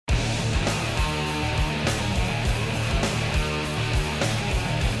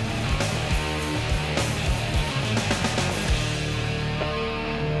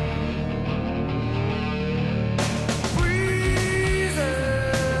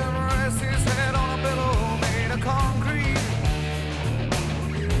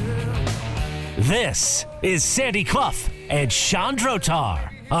This is Sandy Clough and Sean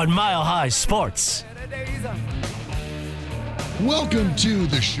Drotar on Mile High Sports. Welcome to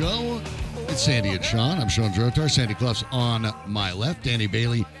the show. It's Sandy and Sean. I'm Sean Drotar. Sandy Clough's on my left. Danny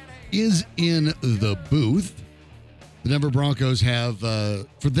Bailey is in the booth. The Denver Broncos have,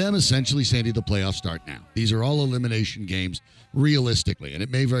 for them, essentially, Sandy, the playoffs start now. These are all elimination games, realistically. And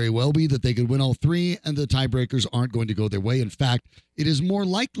it may very well be that they could win all three and the tiebreakers aren't going to go their way. In fact, it is more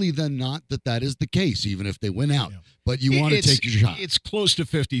likely than not that that is the case, even if they win out. Yeah. But you want to take your shot. It's close to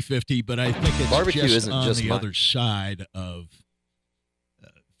 50-50, but I think it's Barbecue just isn't on just the other side of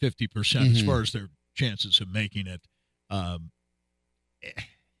 50% as far as their chances of making it. No,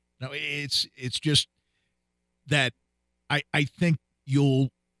 it's just that I think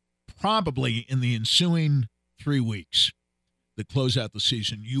you'll probably, in the ensuing 3 weeks that close out the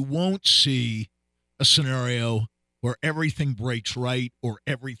season, you won't see a scenario where everything breaks right or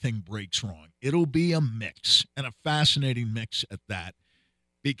everything breaks wrong. It'll be a mix, and a fascinating mix at that,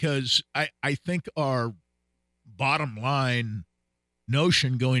 because I think our bottom line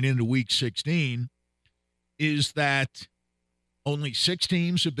notion going into Week 16 is that only 6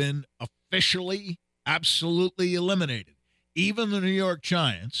 teams have been officially, absolutely eliminated. Even the New York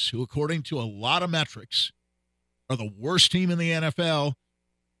Giants, who according to a lot of metrics are the worst team in the NFL,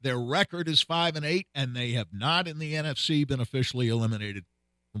 their record is 5-8, and they have not in the NFC been officially eliminated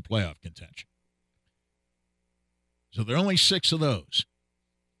from playoff contention. So there are only 6 of those.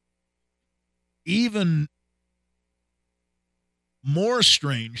 Even more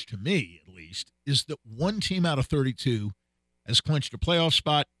strange to me, at least, is that one team out of 32 has clinched a playoff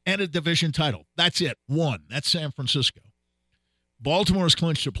spot and a division title. That's it. One. That's San Francisco. Baltimore's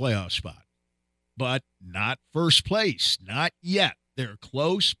clinched a playoff spot, but not first place. Not yet. They're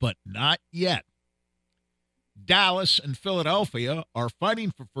close, but not yet. Dallas and Philadelphia are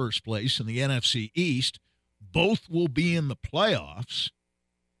fighting for first place in the NFC East. Both will be in the playoffs,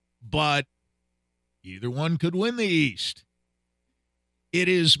 but either one could win the East. It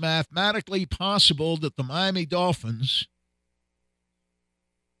is mathematically possible that the Miami Dolphins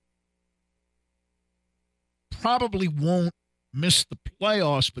probably won't miss the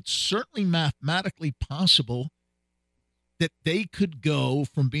playoffs, but certainly mathematically possible that they could go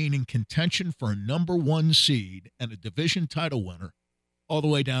from being in contention for a number 1 seed and a division title winner all the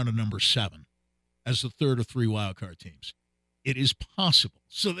way down to number 7 as the third of 3 wildcard teams. It is possible.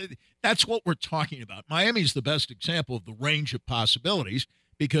 So that's what we're talking about. Miami's the best example of the range of possibilities,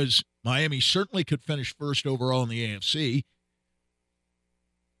 because Miami certainly could finish first overall in the AFC.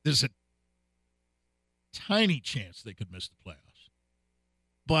 There's a tiny chance they could miss the playoffs.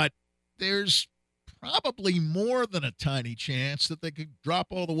 But there's probably more than a tiny chance that they could drop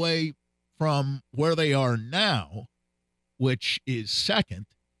all the way from where they are now, which is second,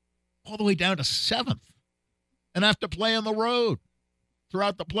 all the way down to 7th, and have to play on the road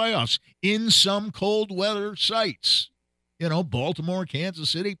throughout the playoffs in some cold weather sites. You know, Baltimore, Kansas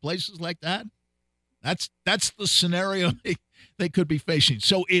City, places like that. That's the scenario they could be facing.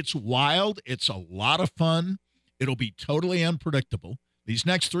 So it's wild. It's a lot of fun. It'll be totally unpredictable. These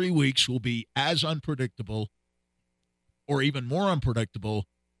next 3 weeks will be as unpredictable or even more unpredictable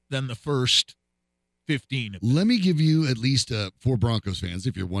than the first 15. Let me give you at least for Broncos fans,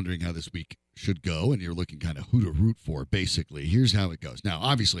 if you're wondering how this week should go and you're looking kind of who to root for, basically, here's how it goes. Now,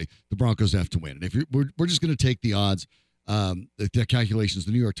 obviously, the Broncos have to win. And if we're just going to take the odds, the calculations,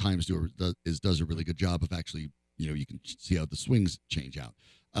 the New York Times does a really good job of actually, you can see how the swings change out.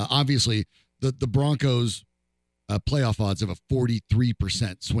 Obviously, the Broncos playoff odds have a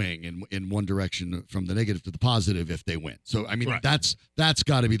 43% swing in one direction from the negative to the positive if they win. So, I mean, right. That's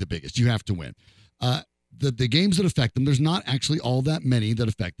got to be the biggest. You have to win. The games that affect them, there's not actually all that many that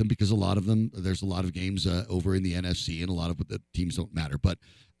affect them, because there's a lot of games over in the NFC, and a lot of the teams don't matter. But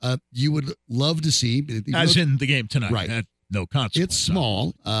you would love to see, as in the game tonight, right? No consequence. It's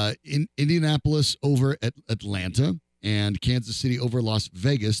small. In Indianapolis over at Atlanta, and Kansas City over Las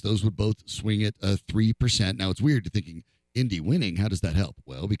Vegas, those would both swing at 3%. Now, it's weird to thinking Indy winning. How does that help?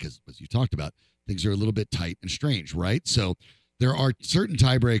 Well, because as you talked about, things are a little bit tight and strange, right? So there are certain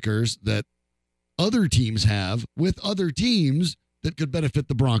tiebreakers that other teams have with other teams that could benefit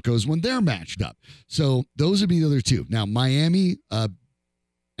the Broncos when they're matched up. So those would be the other two. Now, Miami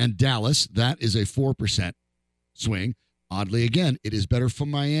and Dallas, that is a 4% swing. Oddly, again, it is better for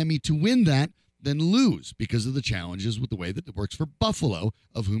Miami to win that than lose because of the challenges with the way that it works for Buffalo,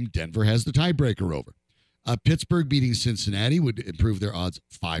 of whom Denver has the tiebreaker over. Pittsburgh beating Cincinnati would improve their odds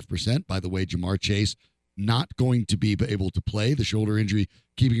 5%. By the way, Jamar Chase not going to be able to play, the shoulder injury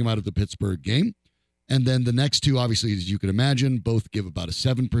keeping him out of the Pittsburgh game. And then the next two, obviously, as you can imagine, both give about a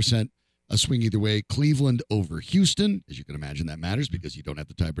 7% a swing either way. Cleveland over Houston. As you can imagine, that matters because you don't have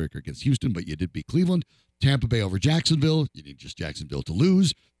the tiebreaker against Houston, but you did beat Cleveland. Tampa Bay over Jacksonville. You need just Jacksonville to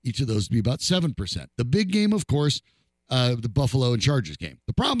lose. Each of those to be about 7%. The big game, of course, the Buffalo and Chargers game.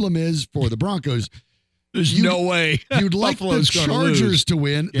 The problem is for the Broncos, there's no way you'd like Buffalo's the Chargers to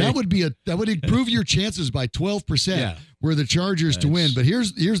win. Yeah. That would improve your chances by 12%. Yeah. Were the Chargers to win, but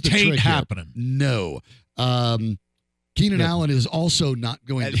here's the trick here. Happening. No. Keenan Allen is also not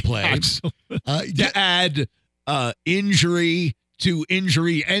going to play. To add injury to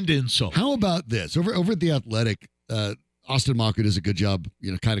injury and insult. How about this? Over at The Athletic, Austin Mocker does a good job,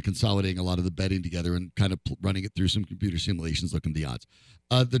 kind of consolidating a lot of the betting together and kind of running it through some computer simulations, looking at the odds.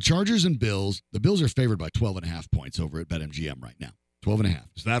 The Chargers and Bills, the Bills are favored by 12.5 points over at BetMGM right now. 12.5.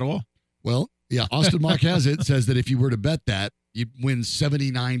 Is that all? Well, yeah, Austin Mock has it. Says that if you were to bet that, you'd win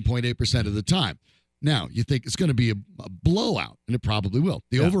 79.8% of the time. Now, you think it's going to be a blowout, and it probably will.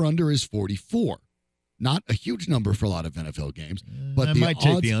 The over-under is 44. Not a huge number for a lot of NFL games. But I might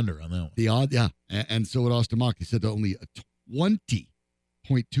take the under on that one. The odd, yeah. And so would Austin Mock. He said only a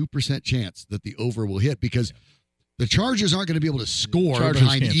 20.2% chance that the over will hit because the Chargers aren't going to be able to score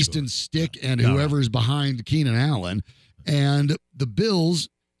behind Easton Stick and whoever's behind Keenan Allen. And the Bills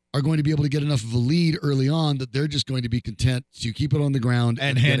are going to be able to get enough of a lead early on that they're just going to be content to keep it on the ground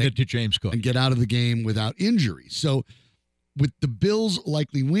and hand it to James Cook and get out of the game without injury. So with the Bills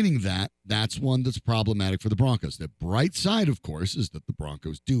likely winning that's one that's problematic for the Broncos. The bright side, of course, is that the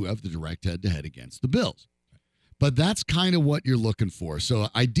Broncos do have the direct head-to-head against the Bills. But that's kind of what you're looking for. So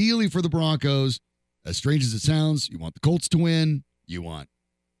ideally for the Broncos, as strange as it sounds, you want the Colts to win. You want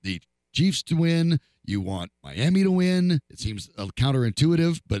the Chiefs to win. You want Miami to win. It seems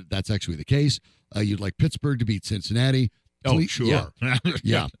counterintuitive, but that's actually the case. You'd like Pittsburgh to beat Cincinnati. Sure.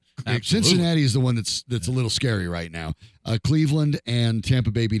 Yeah. Cincinnati is the one that's a little scary right now. Cleveland and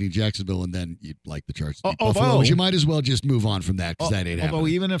Tampa Bay beating Jacksonville, and then you'd like the Chargers to beat Buffalo. But you might as well just move on from that because that ain't happening. Although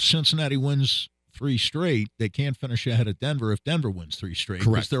even if Cincinnati wins 3 straight, they can't finish ahead of Denver if Denver wins 3 straight.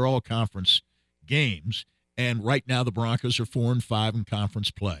 Correct. Because they're all conference games. And right now the Broncos are 4-5 in conference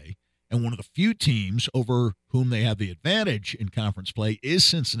play. And one of the few teams over whom they have the advantage in conference play is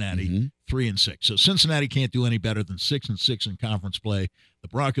Cincinnati, 3-6. So Cincinnati can't do any better than 6-6 in conference play. The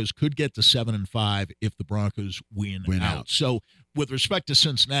Broncos could get to 7-5 if the Broncos win out. So with respect to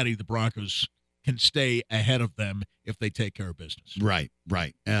Cincinnati, the Broncos can stay ahead of them if they take care of business. Right.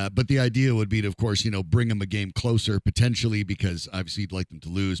 But the idea would be to, of course, bring them a game closer potentially because obviously you'd like them to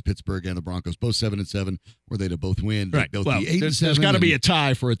lose. Pittsburgh and the Broncos both 7-7, or they'd both win. Right. Both well, be 8-7. There's got to be a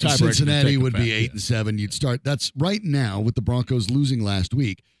tie for a tiebreaker. Cincinnati would be 8-7. You'd start. That's right now with the Broncos losing last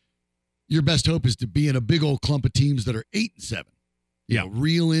week. Your best hope is to be in a big old clump of teams that are 8-7.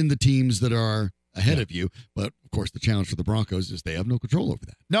 Reel in the teams that are ahead of you. But of course, the challenge for the Broncos is they have no control over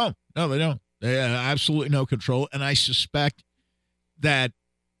that. No, they don't. They have absolutely no control, and I suspect that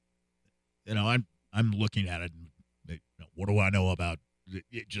I'm looking at it. And, what do I know about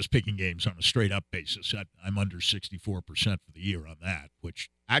just picking games on a straight up basis? I'm under 64% for the year on that, which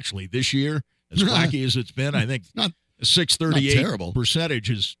actually this year, as wacky as it's been, I think not 638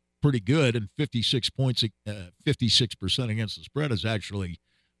 percentage is pretty good, and 56% against the spread is actually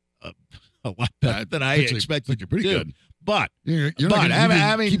a lot better than I expected. You're pretty good. But you're not going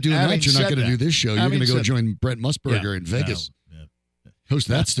to keep doing that. You're not going to do this show. You're going to go join Brent Musburger in Vegas. Host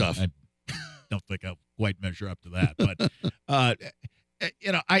that stuff. I don't think I'll quite measure up to that. But, I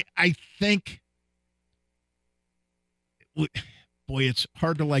think, boy, it's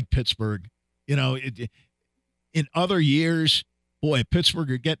hard to like Pittsburgh. In other years, boy,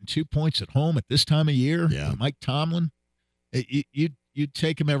 Pittsburgh are getting 2 points at home at this time of year. Yeah. Mike Tomlin, you'd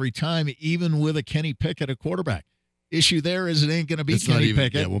take him every time, even with a Kenny Pickett at quarterback. Issue there is it ain't going to be Kenny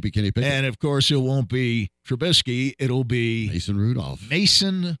Pickett. Yeah, it won't be Kenny Pickett. And, of course, it won't be Trubisky. It'll be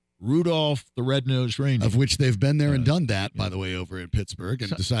Mason Rudolph, the red-nosed reindeer. Of which they've been there and done that, by the way, over in Pittsburgh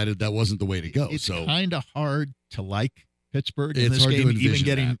and decided that wasn't the way to go. It's kind of hard to like Pittsburgh in it's this hard game, to even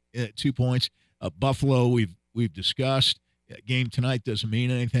getting 2 points. Buffalo, we've discussed. Game tonight doesn't mean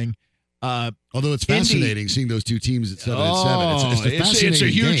anything. Although it's fascinating seeing those two teams at 7-7. It's a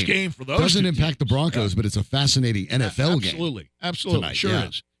huge game for those. Doesn't impact the Broncos, but it's a fascinating NFL game. Absolutely.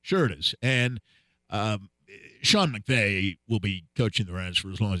 Tonight, Sure it is. And Sean McVay will be coaching the Rams for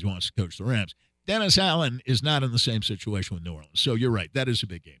as long as he wants to coach the Rams. Dennis Allen is not in the same situation with New Orleans. So you're right. That is a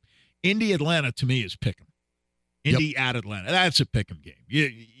big game. Indy-Atlanta, to me, is pick 'em. Indy at Atlanta. That's a pick 'em game.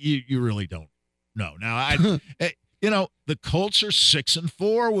 You really don't know. Now, the Colts are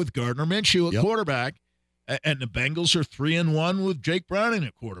 6-4 with Gardner Minshew at quarterback, and the Bengals are 3-1 with Jake Browning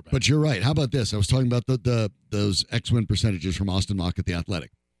at quarterback. But you're right. How about this? I was talking about those X-win percentages from Austin Mock at The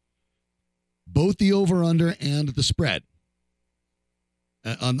Athletic. both the over-under and the spread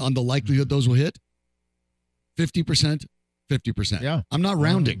on the likelihood those will hit, 50%, 50%. Yeah. I'm not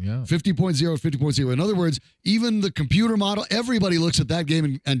rounding. 50.0, 50.0. In other words, even the computer model, everybody looks at that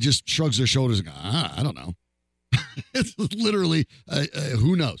game and just shrugs their shoulders and goes, I don't know. It's literally,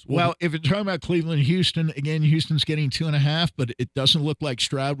 who knows? Well, if you're talking about Cleveland, Houston, again, Houston's getting 2.5, but it doesn't look like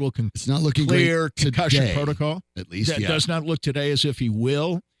Stroud will it's not looking clear concussion today, protocol. At least, It does not look today as if he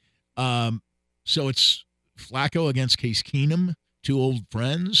will. So it's Flacco against Case Keenum, two old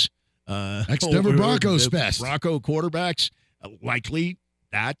friends. Ex-Denver Broncos fest. Bronco quarterbacks. Likely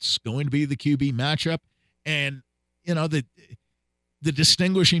that's going to be the QB matchup. And, the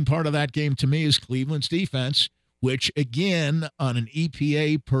distinguishing part of that game to me is Cleveland's defense, which, again, on an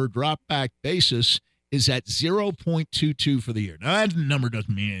EPA per dropback basis, is at 0.22 for the year. Now, that number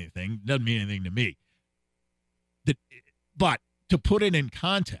doesn't mean anything. It doesn't mean anything to me. But to put it in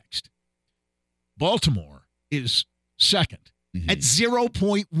context, Baltimore is second at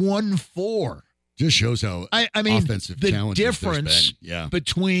 0.14. Just shows how offensive the difference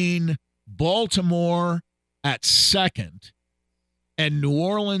between Baltimore at second and New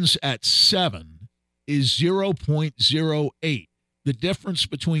Orleans at 7 is 0.08. The difference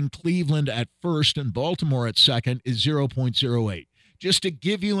between Cleveland at first and Baltimore at second is 0.08. Just to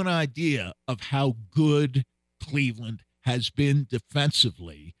give you an idea of how good Cleveland has been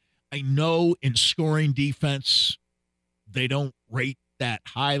defensively. I know in scoring defense, they don't rate that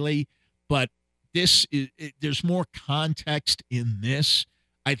highly, but there's more context in this.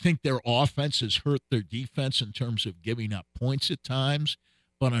 I think their offense has hurt their defense in terms of giving up points at times,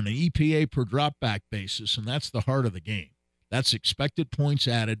 but on an EPA per dropback basis, and that's the heart of the game, that's expected points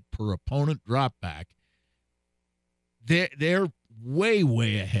added per opponent dropback, they're way,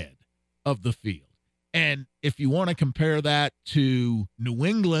 way ahead of the field. And if you want to compare that to New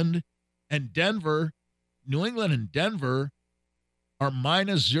England and Denver, New England and Denver are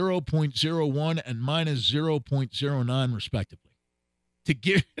minus 0.01 and minus 0.09 respectively. To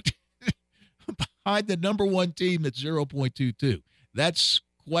give behind the number one team at 0.22. That's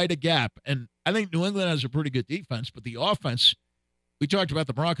quite a gap. And I think New England has a pretty good defense, but the offense, we talked about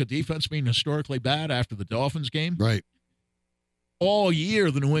the Bronco defense being historically bad after the Dolphins game. Right. All year,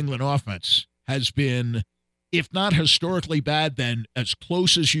 the New England offense has been, if not historically bad, then as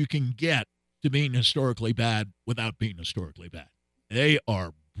close as you can get to being historically bad without being historically bad. They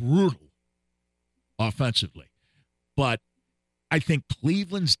are brutal offensively. But I think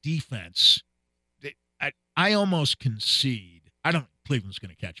Cleveland's defense, I almost concede. I don't think Cleveland's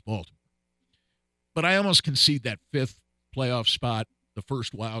going to catch Baltimore. But I almost concede that fifth playoff spot, the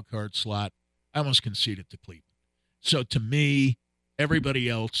first wild card slot, I almost concede it to Cleveland. So to me, everybody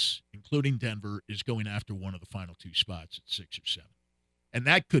else, including Denver, is going after one of the final two spots at 6 or 7. And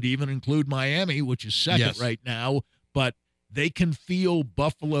that could even include Miami, which is second right now. But they can feel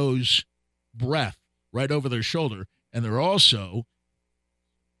Buffalo's breath right over their shoulder. And they're also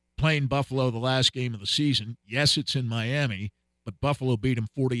playing Buffalo the last game of the season. Yes, it's in Miami, but Buffalo beat them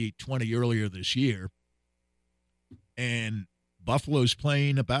 48-20 earlier this year. And Buffalo's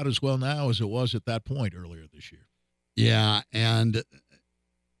playing about as well now as it was at that point earlier this year. Yeah, and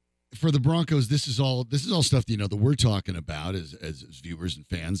for the Broncos, this is all stuff that we're talking about as viewers and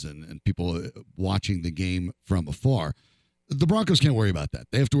fans and people watching the game from afar. The Broncos can't worry about that.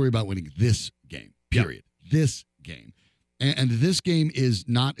 They have to worry about winning this game, period. Yep. This game. And this game is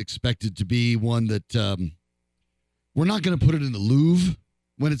not expected to be one that we're not going to put it in the Louvre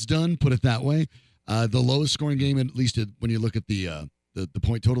when it's done, put it that way. The lowest scoring game, at least when you look at the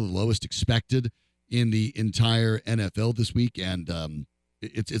point total, the lowest expected in the entire NFL this week, and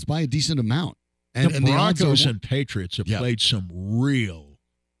it's by a decent amount. And the Broncos and Patriots have played some real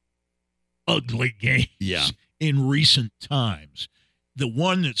ugly games in recent times. The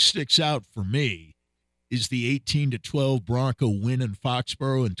one that sticks out for me is the 18-12 Bronco win in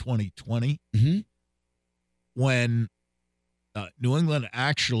Foxborough in 2020, when New England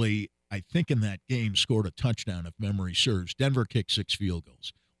actually, I think in that game, scored a touchdown, if memory serves. Denver kicked 6 field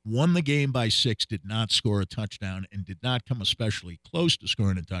goals. Won the game by 6, did not score a touchdown, and did not come especially close to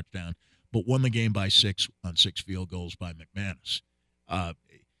scoring a touchdown, but won the game by 6 on 6 field goals by McManus.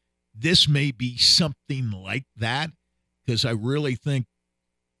 This may be something like that, because I really think,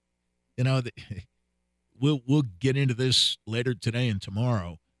 we'll get into this later today and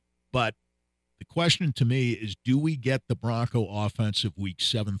tomorrow, but the question to me is, do we get the Bronco offensive weeks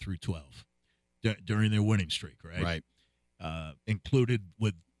 7 through 12 during their winning streak, right? Right. Included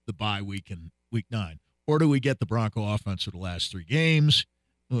with the bye week and week 9. Or do we get the Bronco offense of the last 3 games,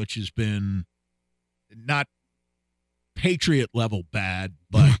 which has been not Patriot level bad,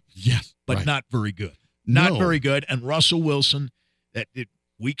 but Yes, but right. not very good. Not No. very good. And Russell Wilson,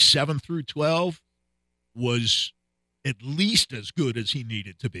 week 7 through 12, was at least as good as he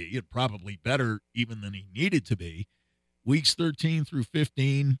needed to be, and probably better even than he needed to be. Weeks 13 through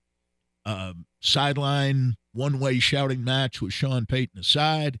 15, sideline one-way shouting match with Sean Payton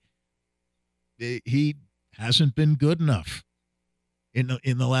aside, he hasn't been good enough in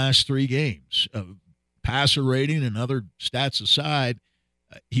the last 3 games. Passer rating and other stats aside,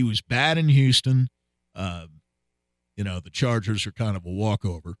 he was bad in Houston. The Chargers are kind of a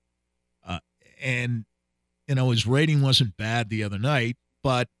walkover. And his rating wasn't bad the other night,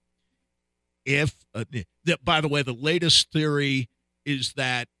 but by the way, the latest theory is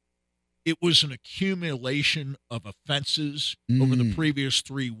that it was an accumulation of offenses over the previous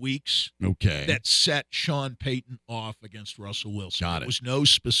 3 weeks that set Sean Payton off against Russell Wilson. Got it. There was no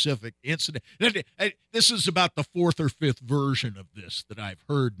specific incident. This is about the 4th or 5th version of this that I've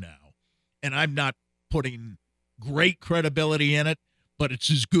heard now, and I'm not putting great credibility in it, but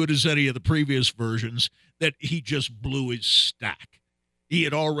it's as good as any of the previous versions, that he just blew his stack. He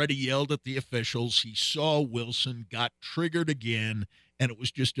had already yelled at the officials. He saw Wilson, got triggered again, and it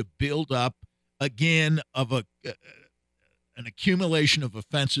was just a build-up, again, of an accumulation of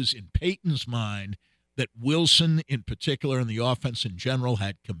offenses in Peyton's mind that Wilson, in particular, and the offense in general,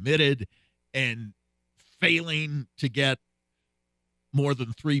 had committed, and failing to get more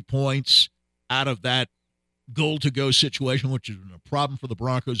than 3 points out of that goal-to-go situation, which has been a problem for the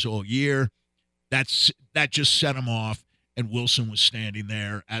Broncos all year. That just set him off, and Wilson was standing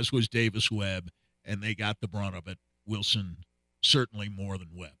there, as was Davis Webb, and they got the brunt of it. Wilson certainly more than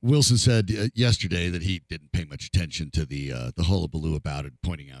Webb. Wilson said yesterday that he didn't pay much attention to the hullabaloo about it,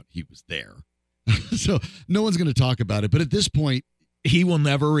 pointing out he was there. So no one's going to talk about it. But at this point, he will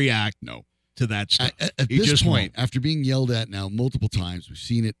never react to that stuff. At this point, after being yelled at now multiple times, we've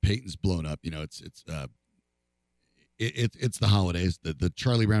seen it. Peyton's blown up. It's the holidays. The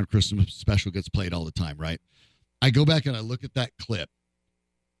Charlie Brown Christmas special gets played all the time, right? I go back and I look at that clip,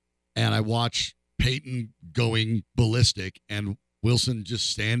 and I watch Peyton going ballistic and Wilson just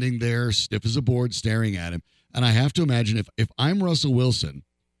standing there stiff as a board staring at him. And I have to imagine if I'm Russell Wilson,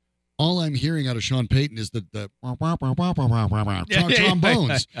 all I'm hearing out of Sean Payton is the trombones,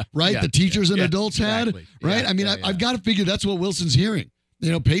 right? Yeah, the teachers and adults exactly. had, right? Yeah, I mean, I've got to figure that's what Wilson's hearing.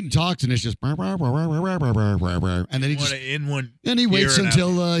 Peyton talks and it's just, and then he waits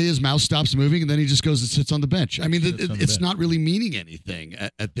until his mouth stops moving, and then he just goes and sits on the bench. I mean, it's not really meaning anything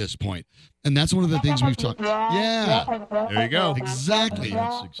at this point. And that's one of the things we've talked. Yeah. There you go. Exactly.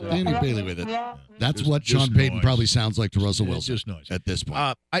 That's exactly. Danny Bailey with it. That's Just- what just Sean Payton noise. probably sounds like to Russell It's Wilson just noise. at this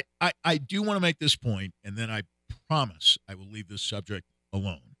point. I do want to make this point, and then I promise I will leave this subject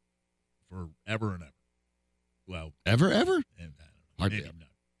alone forever and ever. Well, Ever? and I don't know, Hardly maybe ever. not.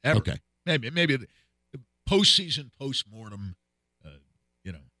 Ever. Okay. Maybe the postseason, post-mortem,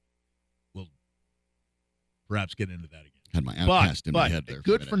 we'll perhaps get into that again. Had my outcast in my But head there.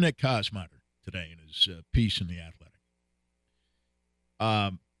 good for for Nick Kosmider today in his piece in The Athletic.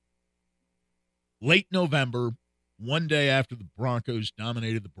 Late November, one day after the Broncos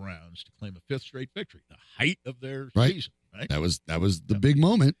dominated the Browns to claim a 5th straight victory, the height of their season. Right? That was the big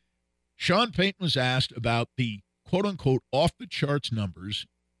moment. Sean Payton was asked about the quote-unquote off-the-charts numbers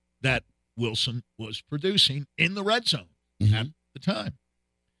that Wilson was producing in the red zone at the time.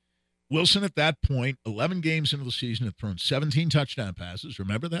 Wilson, at that point, 11 games into the season, had thrown 17 touchdown passes.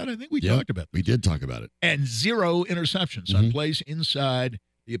 Remember that? I think we talked about that. We did talk about it. And 0 interceptions on plays inside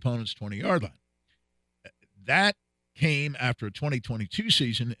the opponent's 20-yard line. That came after a 2022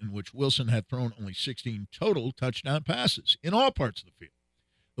 season in which Wilson had thrown only 16 total touchdown passes in all parts of the field.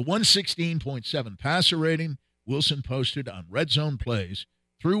 The 116.7 passer rating Wilson posted on red zone plays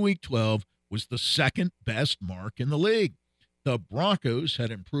through Week 12 was the second best mark in the league. The Broncos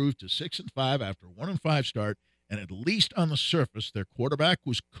had improved to 6-5 after a 1-5 start, and at least on the surface, their quarterback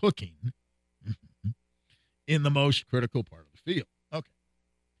was cooking in the most critical part of the field. Okay.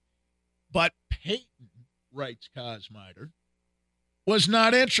 But Peyton, writes Kosmider, was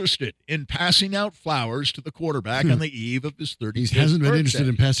not interested in passing out flowers to the quarterback on the eve of his 35th He hasn't been birthday. interested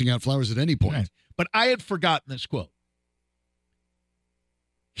in passing out flowers at any point. Right. But I had forgotten this quote.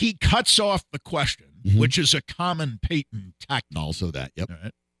 He cuts off the question, which is a common Peyton tactic. Also that, yep. All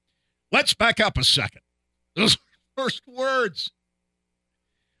right. Let's back up a second. Those first words.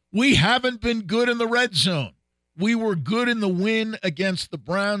 We haven't been good in the red zone. We were good in the win against the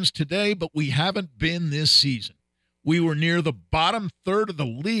Browns today, but we haven't been this season. We were near the bottom third of the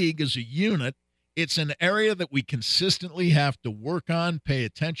league as a unit. It's an area that we consistently have to work on, pay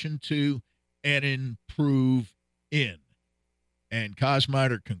attention to, and improve in. And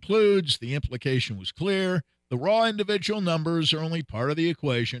Kosmider concludes the implication was clear. The raw individual numbers are only part of the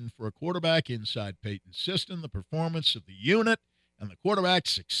equation. For a quarterback inside Peyton's system, the performance of the unit and the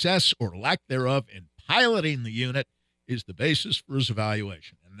quarterback's success or lack thereof in piloting the unit is the basis for his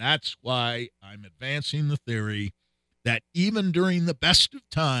evaluation. And that's why I'm advancing the theory that even during the best of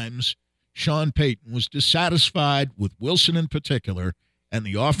times, Sean Payton was dissatisfied with Wilson in particular and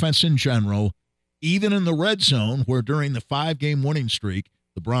the offense in general, even in the red zone, where during the 5-game winning streak,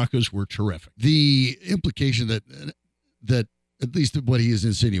 the Broncos were terrific. The implication that at least what he is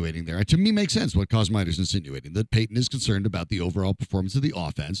insinuating there, to me makes sense what Kosmider's insinuating, that Payton is concerned about the overall performance of the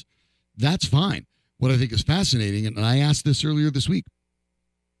offense. That's fine. What I think is fascinating, and I asked this earlier this week,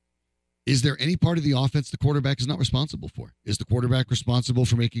 is there any part of the offense the quarterback is not responsible for? Is the quarterback responsible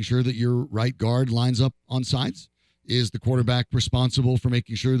for making sure that your right guard lines up on sides? Is the quarterback responsible for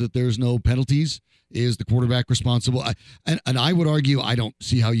making sure that there's no penalties? Is the quarterback responsible? And I would argue I don't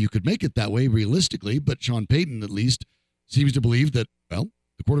see how you could make it that way realistically, but Sean Payton at least seems to believe that, well,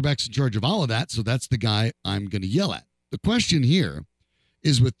 the quarterback's in charge of all of that, so that's the guy I'm going to yell at. The question here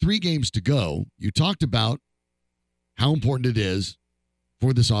is, with 3 games to go, you talked about how important it is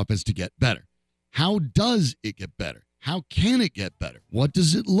for this offense to get better. How does it get better? How can it get better? What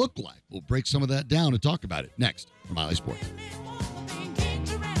does it look like? We'll break some of that down and talk about it next from Mile High Sports.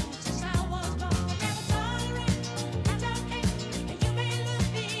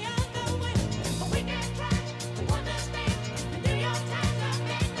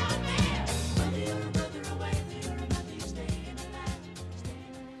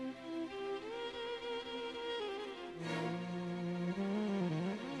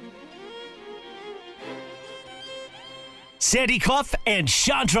 Sandy Clough and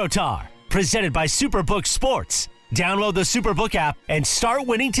Chandrotar, presented by Superbook Sports. Download the Superbook app and start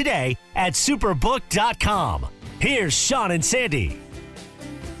winning today at superbook.com. Here's Sean and Sandy.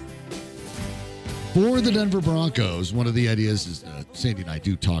 For the Denver Broncos, one of the ideas is Sandy and I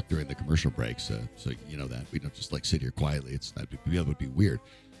do talk during the commercial breaks, so you know that. We don't just like sit here quietly. That would be weird.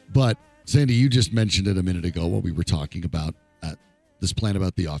 But Sandy, you just mentioned it a minute ago when we were talking about this plan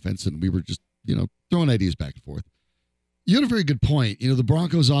about the offense, and we were just, throwing ideas back and forth. You had a very good point. The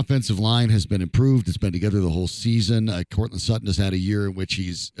Broncos' offensive line has been improved. It's been together the whole season. Cortland Sutton has had a year in which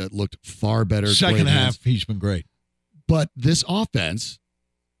he's looked far better. Second half, he's been great. But this offense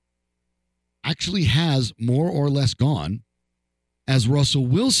actually has more or less gone as Russell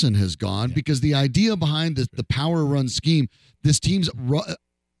Wilson has gone, because the idea behind the power run scheme, this team's,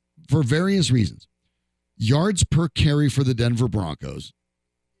 for various reasons, yards per carry for the Denver Broncos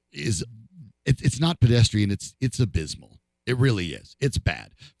is... It's not pedestrian. It's abysmal. It really is. It's bad.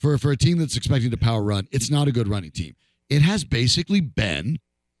 For a team that's expecting to power run, it's not a good running team. It has basically been,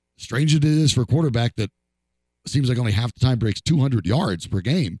 strange as it is for a quarterback that seems like only half the time breaks 200 yards per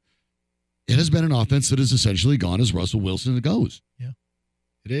game, it has been an offense that has essentially gone as Russell Wilson goes. Yeah,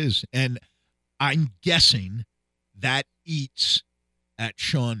 it is. And I'm guessing that eats at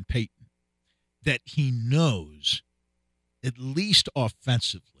Sean Payton, that he knows, at least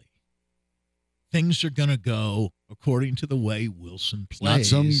offensively, things are going to go according to the way Wilson plays. Not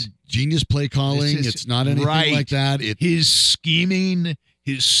some genius play calling. It's not anything like that. His scheming,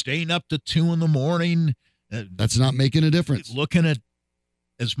 his staying up to 2 a.m. That's not making a difference. Looking at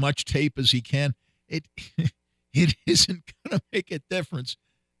as much tape as he can. It isn't going to make a difference,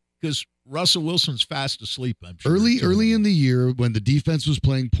 because Russell Wilson's fast asleep, I'm sure. Early in the year, when the defense was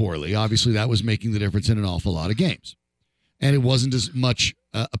playing poorly, obviously that was making the difference in an awful lot of games. And it wasn't as much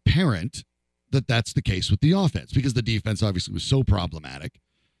apparent that that's the case with the offense, because the defense obviously was so problematic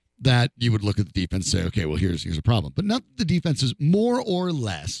that you would look at the defense and say, okay, well, here's a problem. But not that the defense is more or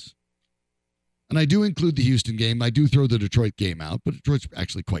less, and I do include the Houston game. I do throw the Detroit game out, but Detroit's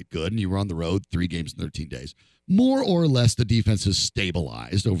actually quite good, and you were on the road 3 games in 13 days. More or less, the defense has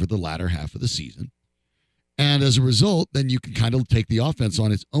stabilized over the latter half of the season. And as a result, then you can kind of take the offense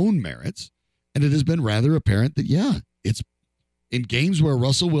on its own merits, and it has been rather apparent that, yeah, it's in games where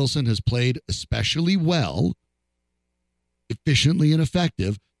Russell Wilson has played especially well, efficiently and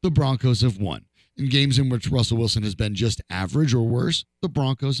effective, the Broncos have won. In games in which Russell Wilson has been just average or worse, the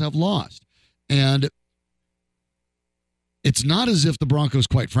Broncos have lost. And it's not as if the Broncos,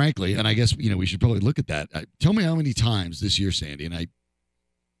 quite frankly, and I guess, we should probably look at that. Tell me how many times this year, Sandy, and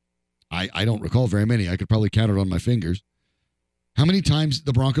I don't recall very many. I could probably count it on my fingers. How many times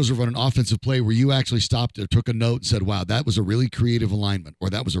the Broncos have run an offensive play where you actually stopped or took a note and said, wow, that was a really creative alignment, or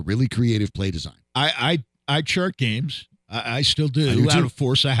that was a really creative play design? I chart games. I still do. Out of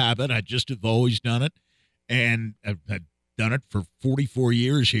force of habit. I just have always done it. And I've done it for 44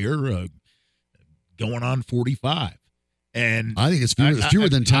 years here, going on 45. And I think it's fewer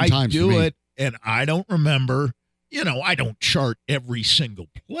than 10 times. I do for me. it, and I don't remember. I don't chart every single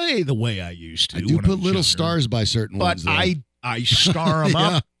play the way I used to. I do put little stars by certain ones. But I star them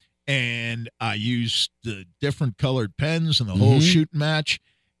up, and I use the different colored pens and the whole shoot match,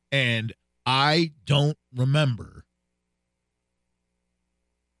 and I don't remember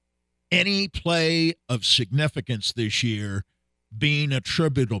any play of significance this year being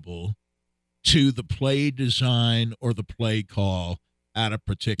attributable to the play design or the play call at a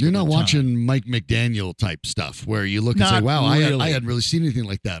particular You're not time. watching Mike McDaniel type stuff where you look and say, wow, really. I hadn't really seen anything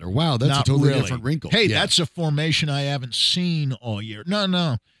like that. Or, wow, that's Not a totally really. different wrinkle. Hey, that's a formation I haven't seen all year.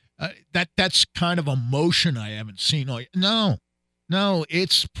 No. That's kind of a motion I haven't seen all year. No,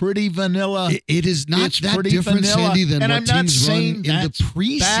 it's pretty vanilla. It is not it's that pretty different, vanilla. Sandy, than and what I'm not teams run saying in the that's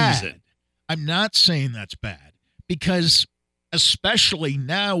preseason. bad. I'm not saying that's bad because especially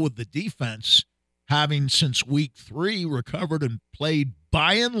now with the defense having since week 3 recovered and played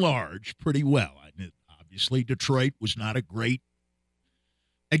by and large pretty well. Obviously, Detroit was not a great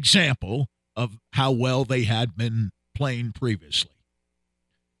example of how well they had been playing previously.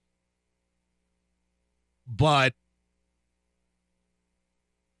 But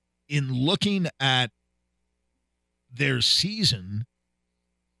in looking at their season,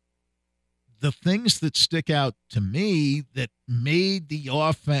 the things that stick out to me that made the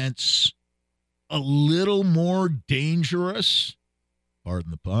offense a little more dangerous,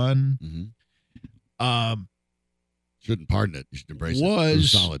 pardon the pun, shouldn't pardon it. You should embrace it. Was It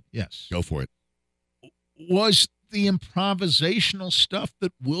was solid. Yes. Go for it. Was the improvisational stuff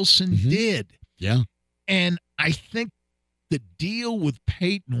that Wilson did. Yeah. And I think the deal with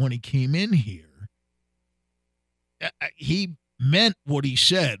Peyton when he came in here, he meant what he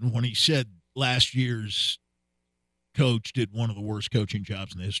said when he said last year's coach did one of the worst coaching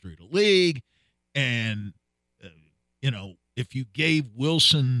jobs in the history of the league. And, if you gave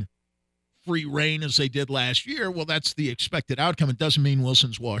Wilson free reign as they did last year, well, that's the expected outcome. It doesn't mean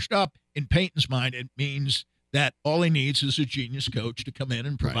Wilson's washed up. In Peyton's mind, it means that all he needs is a genius coach to come in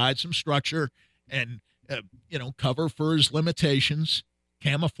and provide some structure and, cover for his limitations,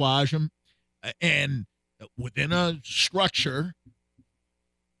 camouflage them, and within a structure,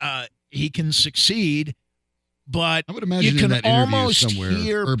 he can succeed. But I would imagine you in can that interview almost somewhere,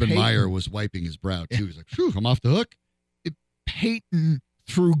 hear Urban Peyton, Meyer was wiping his brow, too. He's like, phew, I'm off the hook. Peyton,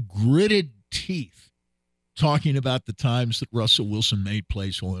 through gritted teeth, talking about the times that Russell Wilson made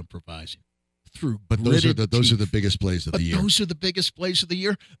plays while improvising. But those are the biggest plays of the year. Those are the biggest plays of the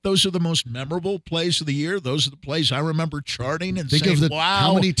year. Those are the most memorable plays of the year. Those are the plays I remember charting and Think saying, of wow,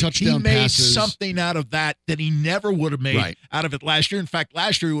 how many touchdown he made passes. something out of that he never would have made out of it last year. In fact,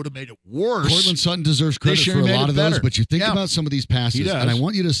 last year he would have made it worse. Cortland Sutton deserves credit for a lot of those, but you think about some of these passes, and I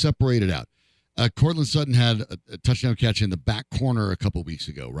want you to separate it out. Cortland Sutton had a touchdown catch in the back corner a couple weeks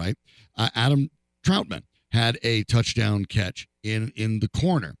ago, right? Adam Troutman had a touchdown catch in the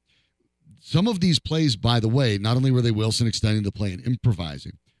corner. Some of these plays, by the way, not only were they Wilson extending the play and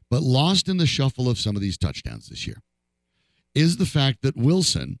improvising, but lost in the shuffle of some of these touchdowns this year, is the fact that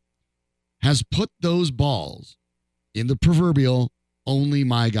Wilson has put those balls in the proverbial, only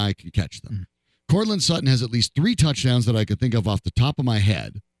my guy can catch them. Cortland Sutton has at least 3 touchdowns that I could think of off the top of my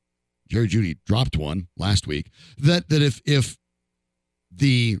head. Jerry Jeudy dropped one last week. That if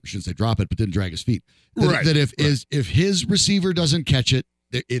I shouldn't say drop it, but didn't drag his feet. If his receiver doesn't catch it,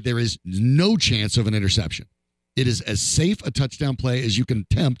 there is no chance of an interception. It is as safe a touchdown play as you can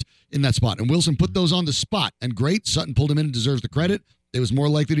attempt in that spot. And Wilson put those on the spot. And great, Sutton pulled him in and deserves the credit. It was more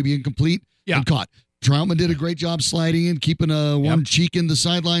likely to be incomplete and caught. Troutman did a great job sliding in, keeping one cheek in the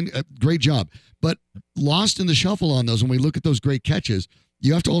sideline. Great job. But lost in the shuffle on those, when we look at those great catches,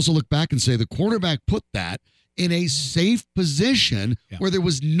 you have to also look back and say the quarterback put that in a safe position where there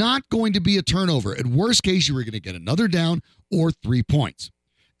was not going to be a turnover. At worst case, you were going to get another down or 3 points.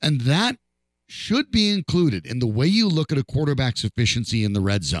 And that should be included in the way you look at a quarterback's efficiency in the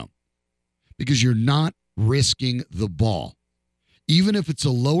red zone, because you're not risking the ball. Even if it's a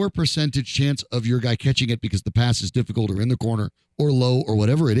lower percentage chance of your guy catching it because the pass is difficult or in the corner or low or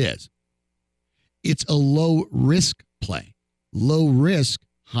whatever it is, it's a low risk play. Low risk,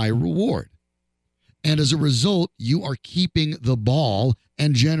 high reward. And as a result, you are keeping the ball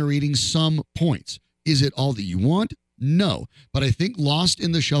and generating some points. Is it all that you want? No. But I think lost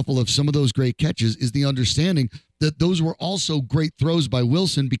in the shuffle of some of those great catches is the understanding that those were also great throws by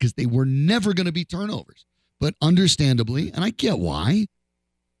Wilson because they were never going to be turnovers. But understandably, and I get why,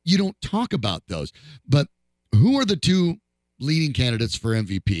 you don't talk about those. But who are the 2 leading candidates for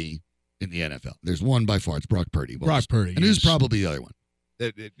MVP in the NFL? There's one by far. It's Brock Purdy. Brock Purdy. And who's probably the other one?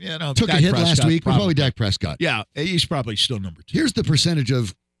 Took a hit last week, but probably Dak Prescott. Yeah, he's probably still number 2. Here's the percentage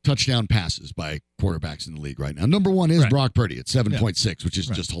of touchdown passes by quarterbacks in the league right now. Number 1 is Brock Purdy at 7.6, which is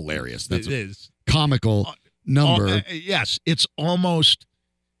just hilarious. That's a comical number. Yes, it's almost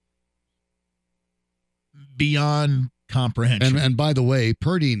beyond comprehension. And by the way,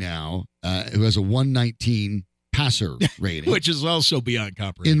 Purdy now, who has a 119 passer rating. Which is also beyond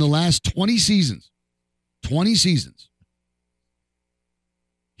comprehension. In the last 20 seasons,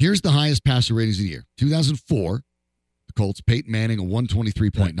 here's the highest passer ratings of the year. 2004, the Colts, Peyton Manning, a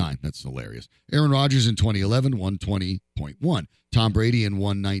 123.9. That's hilarious. Aaron Rodgers in 2011, 120.1. Tom Brady in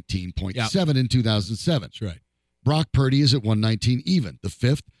 119.7 in 2007. That's right. Brock Purdy is at 119 even. The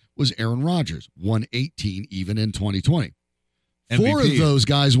 5th was Aaron Rodgers, 118 even in 2020. MVP. 4 of those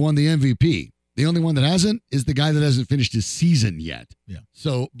guys won the MVP. The only one that hasn't is the guy that hasn't finished his season yet. Yeah.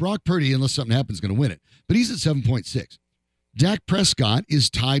 So Brock Purdy, unless something happens, is going to win it. But he's at 7.6. Dak Prescott is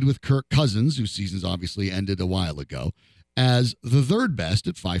tied with Kirk Cousins, whose season's obviously ended a while ago, as the 3rd best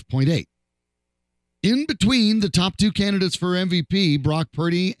at 5.8. In between the top 2 candidates for MVP, Brock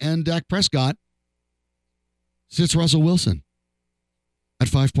Purdy and Dak Prescott, sits Russell Wilson at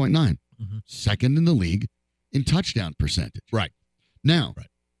 5.9. Mm-hmm. Second in the league in touchdown percentage. Right. Now,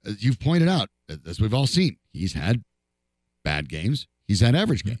 as you've pointed out, as we've all seen, he's had bad games. He's had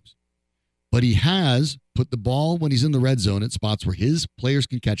average games. But he has put the ball when he's in the red zone at spots where his players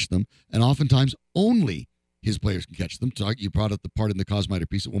can catch them, and oftentimes only his players can catch them. So you brought up the part in the Cosmider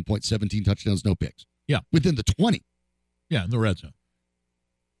piece at 1.17 touchdowns, no picks. Yeah. Within the 20. Yeah, in the red zone.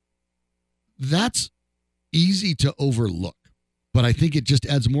 That's easy to overlook. But I think it just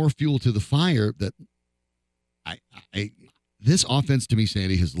adds more fuel to the fire that this offense to me,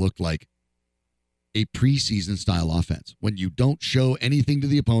 Sandy, has looked like a preseason style offense. When you don't show anything to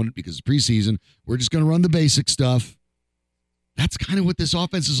the opponent because it's preseason, we're just going to run the basic stuff. That's kind of what this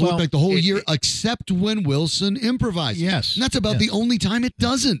offense has looked like the whole year, except when Wilson improvises. Yes. And that's about the only time it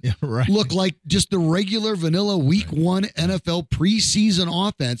doesn't look like just the regular vanilla week 1 NFL preseason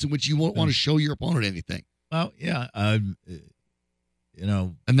offense in which you won't want to show your opponent anything. Well, yeah. And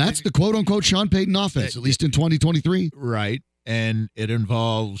that's the quote-unquote Sean Payton offense, at least in 2023. Right. And it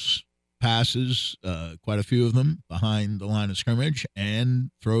involves passes, quite a few of them, behind the line of scrimmage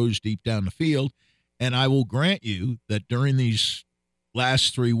and throws deep down the field. And I will grant you that during these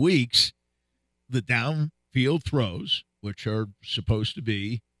last 3 weeks, the downfield throws, which are supposed to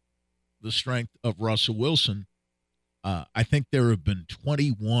be the strength of Russell Wilson, I think there have been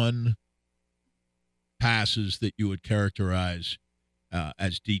 21 passes that you would characterize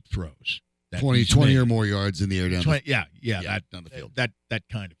as deep throws. 20 or more yards in the air down 20, the that, down the field. That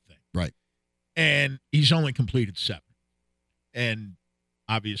kind of thing. Right. And he's only completed 7. And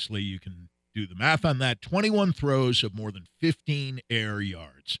obviously you can do the math on that. 21 throws of more than 15 air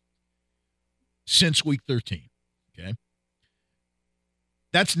yards since week 13. Okay.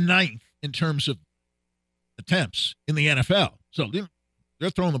 That's 9th in terms of attempts in the NFL. So they're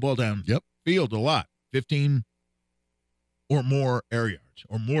throwing the ball down field a lot. 15 or more air yards,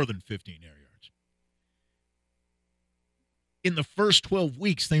 or more than 15 air yards. In the first 12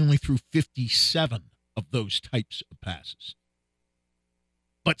 weeks, they only threw 57 of those types of passes.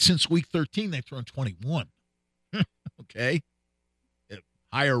 But since week 13, they've thrown 21. Okay?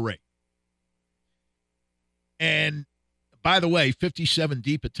 Higher rate. And by the way, 57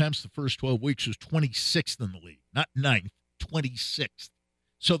 deep attempts the first 12 weeks was 26th in the league. Not 9th, 26th.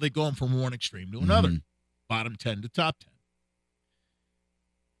 So they're going from one extreme to another. Bottom 10 to top 10.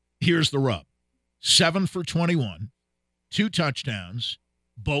 Here's the rub. 7 for 21, 2 touchdowns,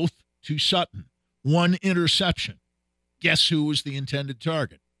 both to Sutton, 1 interception. Guess who was the intended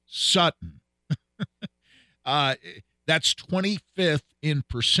target? Sutton. That's 25th in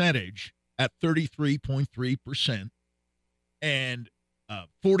percentage at 33.3%, and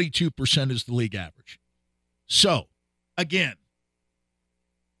 42% is the league average. So, again,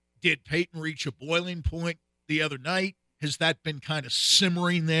 did Peyton reach a boiling point the other night? Has that been kind of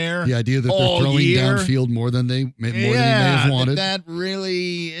simmering there? The idea that they're throwing downfield more than they may have wanted. That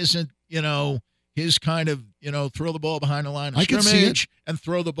really isn't, his kind of, throw the ball behind the line of scrimmage and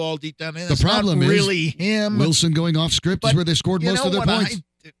throw the ball deep down. The problem is really him. Wilson going off script is where they scored most of their points.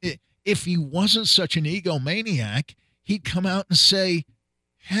 If he wasn't such an egomaniac, he'd come out and say,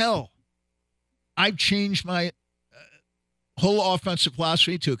 hell, I've changed my whole offensive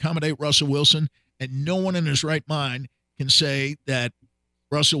philosophy to accommodate Russell Wilson, and no one in his right mind can say that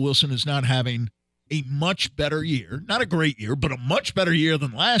Russell Wilson is not having a much better year, not a great year, but a much better year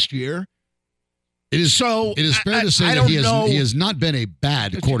than last year. It is fair to say that he has not been a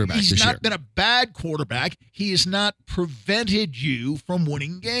bad quarterback this year. He's not been a bad quarterback. He has not prevented you from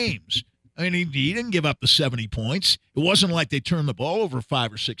winning games. I mean, he didn't give up the 70 points. It wasn't like they turned the ball over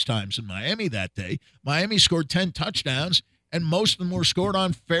 5 or 6 times in Miami that day. Miami scored 10 touchdowns, and most of them were scored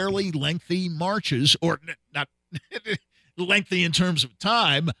on fairly lengthy marches, or not lengthy in terms of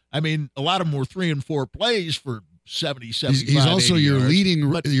time. I mean, a lot of them were 3 and 4 plays for 70, 75, He's also your yards,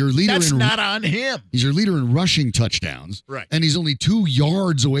 leader. That's not on him. He's your leader in rushing touchdowns. Right. And he's only 2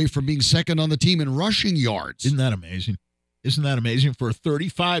 yards away from being second on the team in rushing yards. Isn't that amazing? Isn't that amazing for a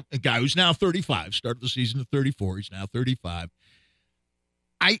guy who's now 35, started the season at 34, he's now 35.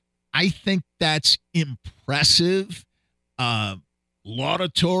 I think that's impressive.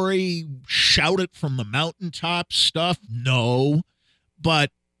 Laudatory, shout it from the mountaintop stuff, no.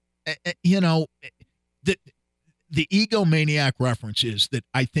 But, the egomaniac reference is that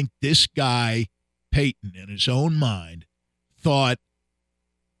I think this guy, Peyton, in his own mind, thought,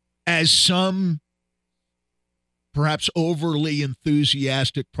 as some perhaps overly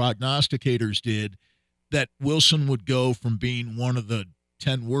enthusiastic prognosticators did, that Wilson would go from being one of the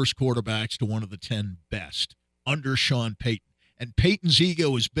 10 worst quarterbacks to one of the 10 best under Sean Payton. And Peyton's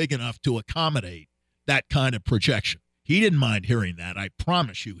ego is big enough to accommodate that kind of projection. He didn't mind hearing that. I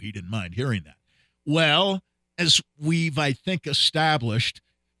promise you he didn't mind hearing that. Well, as we've, I think, established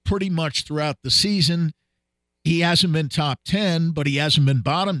pretty much throughout the season, he hasn't been top 10, but he hasn't been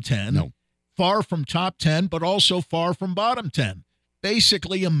bottom 10. No. Far from top 10, but also far from bottom 10.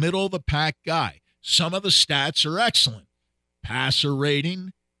 Basically a middle-of-the-pack guy. Some of the stats are excellent. Passer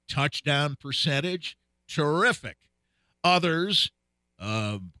rating, touchdown percentage, terrific. Others,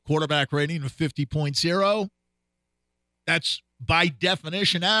 quarterback rating of 50.0. That's by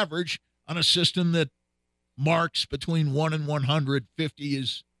definition average on a system that marks between 1 and 100. 50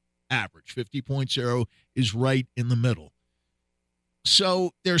 is average. 50.0 is right in the middle.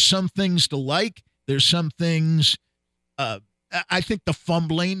 So there's some things to like. There's some things, I think the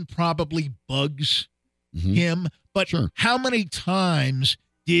fumbling probably bugs him. But sure. How many times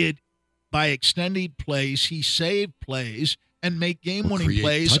did, by extended plays, he save plays and make game-winning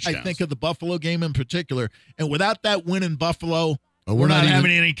plays? Touchdowns. I think of the Buffalo game in particular. And without that win in Buffalo, we're not even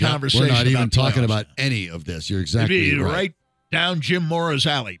having any conversation. We're not even talking playoffs. about any of this. You're exactly right down Jim Mora's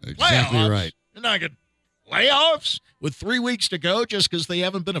alley. Exactly playoffs? right. You're not going to playoffs with 3 weeks to go just because they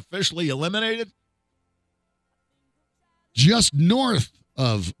haven't been officially eliminated? Just north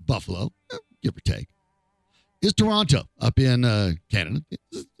of Buffalo, give or take, is Toronto up in Canada.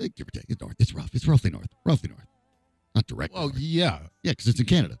 Give or take. It's north. It's rough. It's roughly north. Not directly north. Yeah. Yeah, because it's in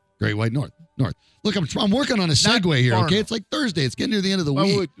Canada. Great White North. Look, I'm working on a segue here, okay? It's like Thursday. It's getting near the end of the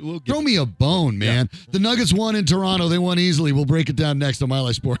week. We'll Throw me a bone, man. Yeah. The Nuggets won in Toronto. They won easily. We'll break it down next on My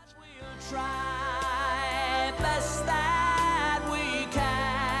Life Sports.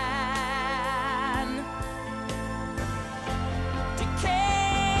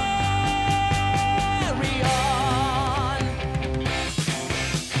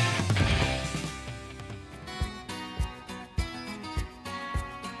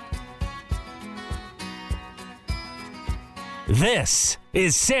 This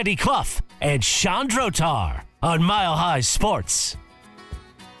is Sandy Clough and Chandrotar on Mile High Sports.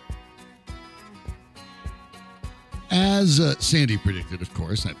 As Sandy predicted, of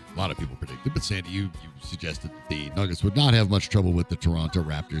course, a lot of people predicted, but Sandy, you suggested that the Nuggets would not have much trouble with the Toronto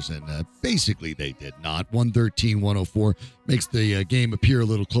Raptors, and basically they did not. 113-104 makes the game appear a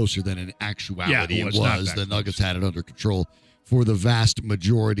little closer than in actuality it was. The Nuggets had it under control for the vast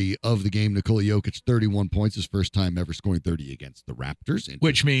majority of the game. Nikola Jokic, 31 points, his first time ever scoring 30 against the Raptors.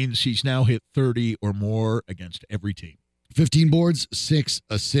 Which means he's now hit 30 or more against every team. 15 boards, 6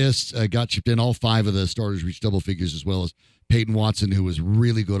 assists, got chipped in. All 5 of the starters reached double figures, as well as Peyton Watson, who was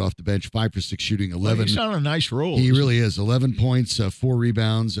really good off the bench, 5 for 6 shooting, 11. Well, he's on a nice roll. He really is. 11 points, 4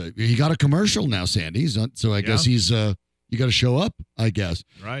 rebounds. He got a commercial now, Sandy. So I guess he's you got to show up, I guess.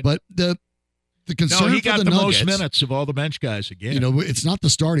 Right. But the concern he for got the the Nuggets, most minutes of all the bench guys again. It's not the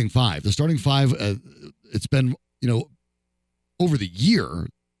starting 5. The starting 5, it's been, over the year,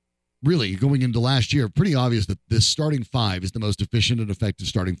 really going into last year, pretty obvious that this starting 5 is the most efficient and effective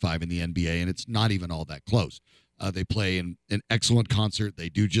starting 5 in the NBA, and it's not even all that close. They play in an excellent concert. They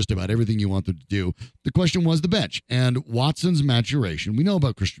do just about everything you want them to do. The question was the bench and Watson's maturation. We know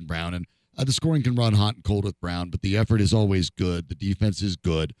about Christian Brown, and the scoring can run hot and cold with Brown, but the effort is always good. The defense is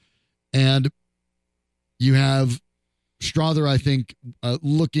good. And you have Strother, I think,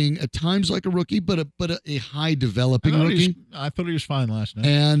 looking at times like a rookie, but a high developing rookie. I thought he was fine last night.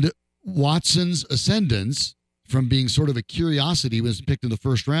 And Watson's ascendance from being sort of a curiosity when he was picked in the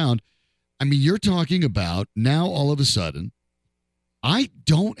first round, I mean, you're talking about now all of a sudden, I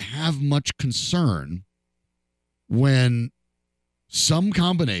don't have much concern when some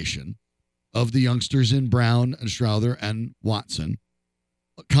combination of the youngsters in Brown and Strother and Watson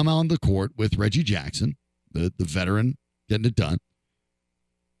come on the court with Reggie Jackson, the veteran, getting it done.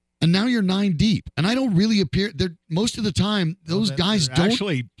 And now you're 9 deep. And I don't really appear – most of the time, those guys don't –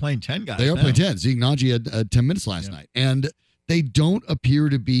 actually playing 10 guys. They are now. playing 10. Zeke Naji had 10 minutes last night. And they don't appear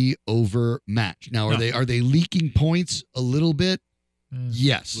to be overmatched. Now, are they leaking points a little bit?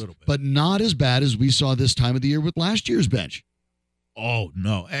 Yes. A little bit. But not as bad as we saw this time of the year with last year's bench. Oh,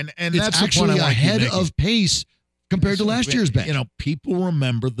 no. And it's that's actually ahead of pace compared to last year's bench. You know, people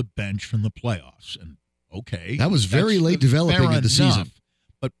remember the bench from the playoffs. And, okay. That was very late developing in the season.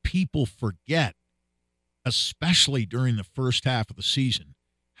 But people forget, especially during the first half of the season,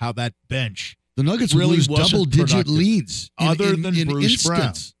 how that bench the Nuggets really lose double-digit leads other than in Bruce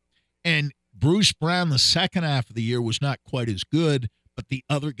instance. Brown. And Bruce Brown, the second half of the year, was not quite as good, but the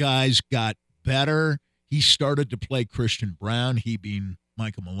other guys got better. He started to play Christian Brown, he being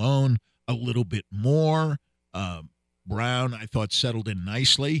Michael Malone, a little bit more. Brown, I thought, settled in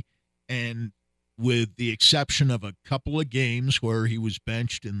nicely. And with the exception of a couple of games where he was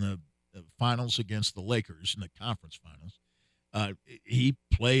benched in the finals against the Lakers, in the conference finals, he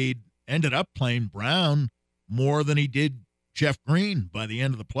ended up playing Brown more than he did Jeff Green by the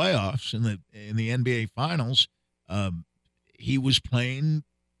end of the playoffs in the NBA finals. He was playing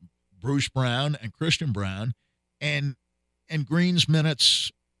Bruce Brown and Christian Brown, and Green's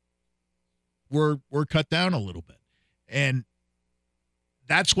minutes were cut down a little bit. And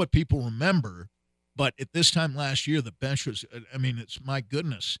that's what people remember. But at this time last year, the bench was, I mean, it's my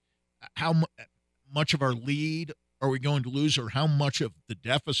goodness. How much of our lead are we going to lose, or how much of the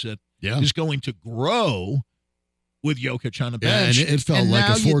deficit is going to grow with Jokic on the bench? And it felt like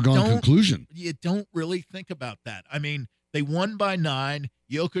a foregone conclusion. You don't really think about that. I mean, they won by 9.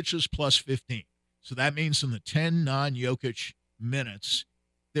 Jokic was plus 15. So that means in the 10 non-Jokic minutes,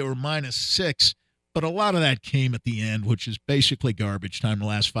 they were minus 6. But a lot of that came at the end, which is basically garbage time. The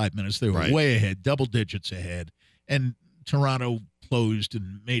last 5 minutes, they were way ahead, double digits ahead. And Toronto closed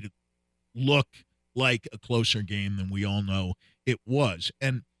and made it look like a closer game than we all know it was.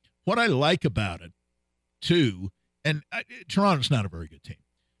 And what I like about it, too, and Toronto's not a very good team,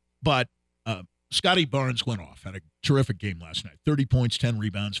 but Scotty Barnes went off, had a terrific game last night. 30 points, 10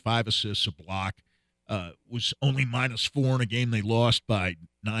 rebounds, 5 assists, a block. Was only minus 4 in a game they lost by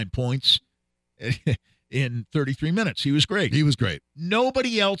 9 points in 33 minutes. He was great. He was great.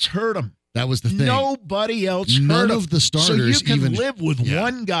 Nobody else hurt him. That was the thing. Nobody else hurt him. None of the starters. So you can live with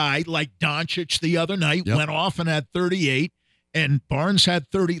one guy like Doncic the other night, went off and had 38, and Barnes had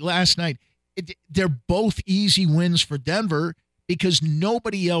 30 last night. They're both easy wins for Denver because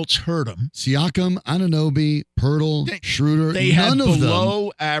nobody else hurt them. Siakam, Anunoby, Pirtle, Schroeder, they none had of them.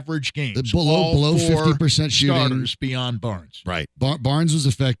 below average games. Below 50% shooting. Starters beyond Barnes. Right. Barnes was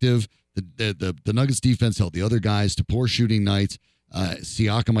effective. The Nuggets defense held the other guys to poor shooting nights.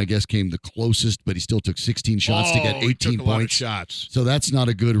 Siakam, I guess, came the closest, but he still took 16 shots to get 18 he took a points. lot of shots. So that's not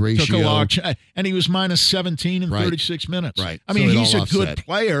a good ratio. And he was minus 17 in 36 minutes. Right. I mean, he's a good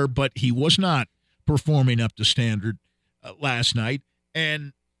player, but he was not performing up to standard last night.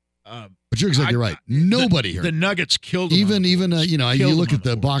 And but you're exactly right. Nobody hurt. The Nuggets killed him. Even you look at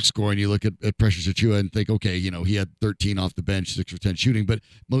the box score and you look at Precious Achiuwa and think, okay, he had 13 off the bench, 6 for 10 shooting, but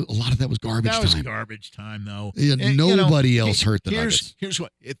a lot of that was garbage time. That was garbage time, though. Yeah, nobody else hurt the Nuggets. Here's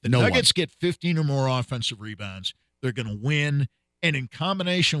what. If the Nuggets get 15 or more offensive rebounds, they're going to win. And in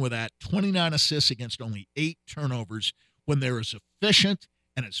combination with that, 29 assists against only 8 turnovers, when they're as efficient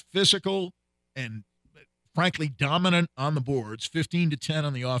and as physical and frankly dominant on the boards, 15 to 10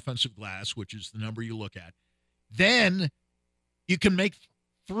 on the offensive glass, which is the number you look at, then you can make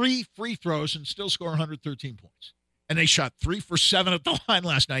 3 free throws and still score 113 points. And they shot 3 for 7 at the line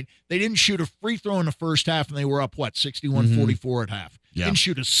last night. They didn't shoot a free throw in the first half, and they were up, 61-44 at half. Yeah. Didn't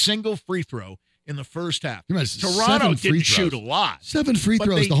shoot a single free throw in the first half. Toronto didn't shoot a lot. 7 free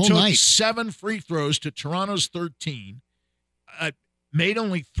throws the whole night. They took 7 free throws to Toronto's 13, made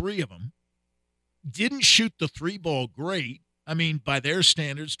only 3 of them. Didn't shoot the 3-ball great. I mean, by their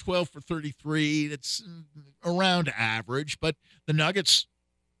standards, 12 for 33. That's around average. But the Nuggets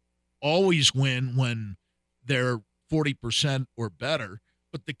always win when they're 40% or better.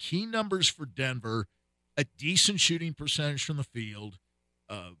 But the key numbers for Denver, a decent shooting percentage from the field,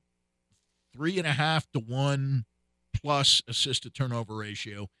 3.5 to 1 plus assist-to-turnover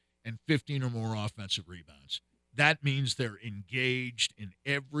ratio, and 15 or more offensive rebounds. That means they're engaged in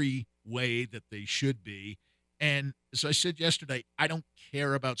every way that they should be. And as I said yesterday, I don't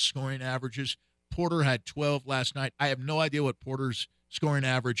care about scoring averages. Porter had 12 last night. I have no idea what Porter's scoring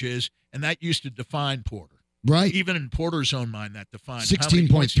average is, and that used to define Porter. Right. Even in Porter's own mind, that defined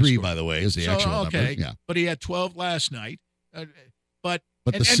 16.3, by the way, is the actual okay. number. Yeah. But he had 12 last night. But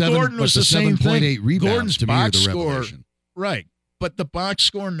Gordon was the same 7.8 rebounds Gordon's to me are box the score, revelation. right. But the box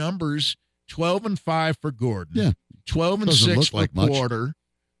score numbers, 12 and 5 for Gordon. Yeah. 12 and Doesn't 6 for look like Porter.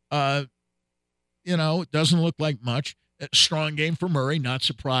 It doesn't look like much. A strong game for Murray, not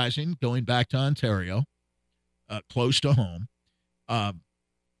surprising, going back to Ontario, close to home.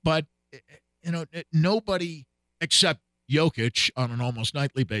 But nobody except Jokic on an almost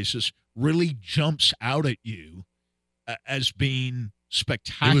nightly basis really jumps out at you as being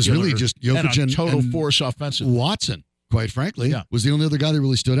spectacular. It was really just Jokic and a total and force offensively. Watson, quite frankly, was the only other guy that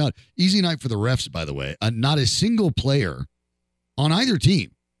really stood out. Easy night for the refs, by the way. Not a single player on either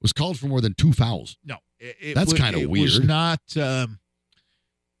team was called for more than 2 fouls. No. That's kind of weird. It was not kind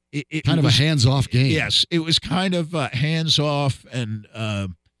of a hands-off game. Yes, it was kind of hands-off, and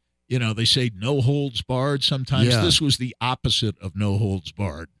they say no holds barred sometimes. Yeah. This was the opposite of no holds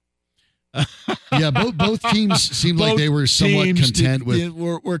barred. Yeah, both teams seemed like they were somewhat content with.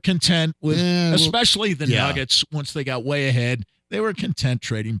 Were content with, especially the Nuggets. Once they got way ahead, they were content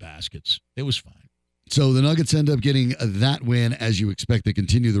trading baskets. It was fine. So the Nuggets end up getting that win, as you expect to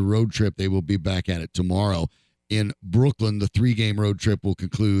continue the road trip. They will be back at it tomorrow in Brooklyn. The 3-game road trip will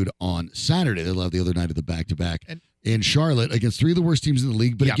conclude on Saturday. They'll have the other night of the back-to-back in Charlotte against 3 of the worst teams in the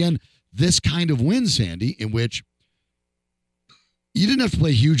league. But again, this kind of win, Sandy, in which you didn't have to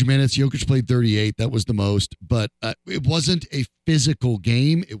play huge minutes. Jokic played 38. That was the most. But it wasn't a physical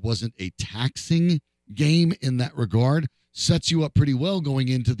game. It wasn't a taxing game in that regard. Sets you up pretty well going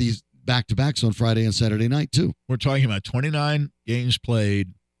into these back-to-backs on Friday and Saturday night, too. We're talking about 29 games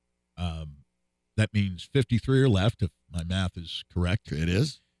played. That means 53 are left, if my math is correct. It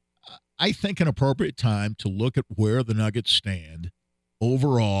is. I think an appropriate time to look at where the Nuggets stand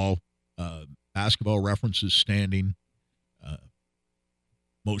overall. Basketball References standing.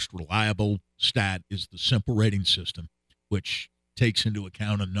 Most reliable stat is the simple rating system, which takes into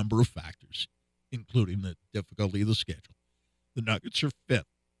account a number of factors, including the difficulty of the schedule. The Nuggets are 5th.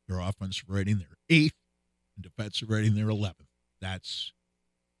 Their offensive rating, they're 8th. And defensive rating, they're 11th. That's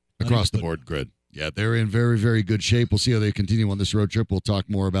across the board grid. Yeah, they're in very, very good shape. We'll see how they continue on this road trip. We'll talk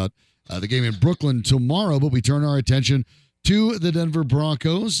more about the game in Brooklyn tomorrow, but we turn our attention to the Denver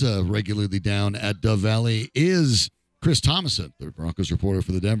Broncos. Regularly down at Dove Valley is Chris Thomason, the Broncos reporter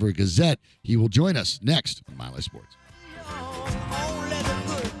for the Denver Gazette. He will join us next on Mile High Sports.